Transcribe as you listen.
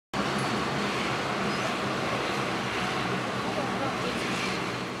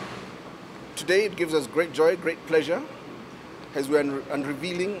Today it gives us great joy, great pleasure, as we are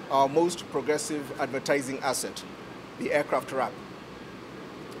unrevealing our most progressive advertising asset, the aircraft wrap.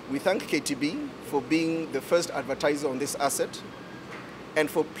 We thank KTB for being the first advertiser on this asset and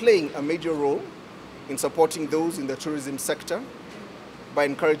for playing a major role in supporting those in the tourism sector by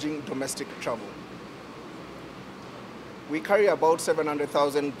encouraging domestic travel. We carry about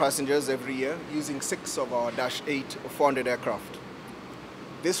 700,000 passengers every year using 6 of our Dash 8 400 aircraft.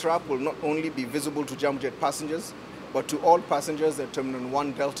 This wrap will not only be visible to Jambojet passengers, but to all passengers at Terminal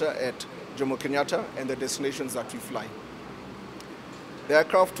 1 Delta at Jomo Kenyatta and the destinations that we fly. The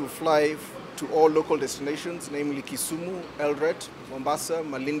aircraft will fly to all local destinations, namely Kisumu, Eldoret, Mombasa,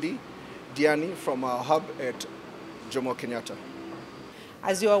 Malindi, Diani, from our hub at Jomo Kenyatta.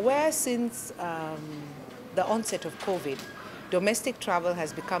 As you're aware, since the onset of COVID, domestic travel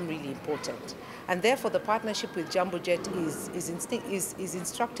has become really important. And therefore, the partnership with Jambojet is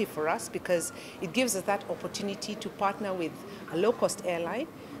instructive for us because it gives us that opportunity to partner with a low-cost airline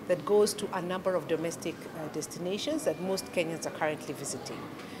that goes to a number of domestic destinations that most Kenyans are currently visiting.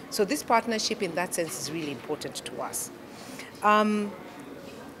 So this partnership in that sense is really important to us.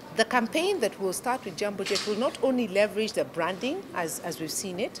 The campaign that will start with Jambojet will not only leverage the branding as we've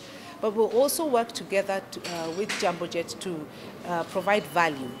seen it, but we'll also work together with Jambojet to provide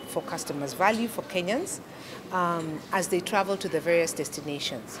value for customers, value for Kenyans as they travel to the various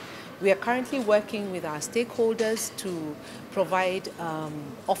destinations. We are currently working with our stakeholders to provide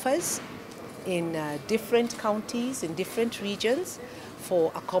offers in different counties, in different regions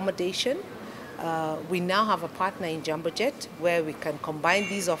for accommodation. We now have a partner in Jambojet where we can combine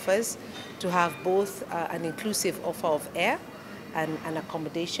these offers to have both an inclusive offer of air and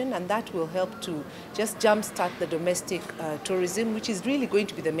accommodation, and that will help to just jumpstart the domestic tourism, which is really going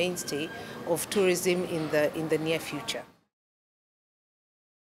to be the mainstay of tourism in the near future.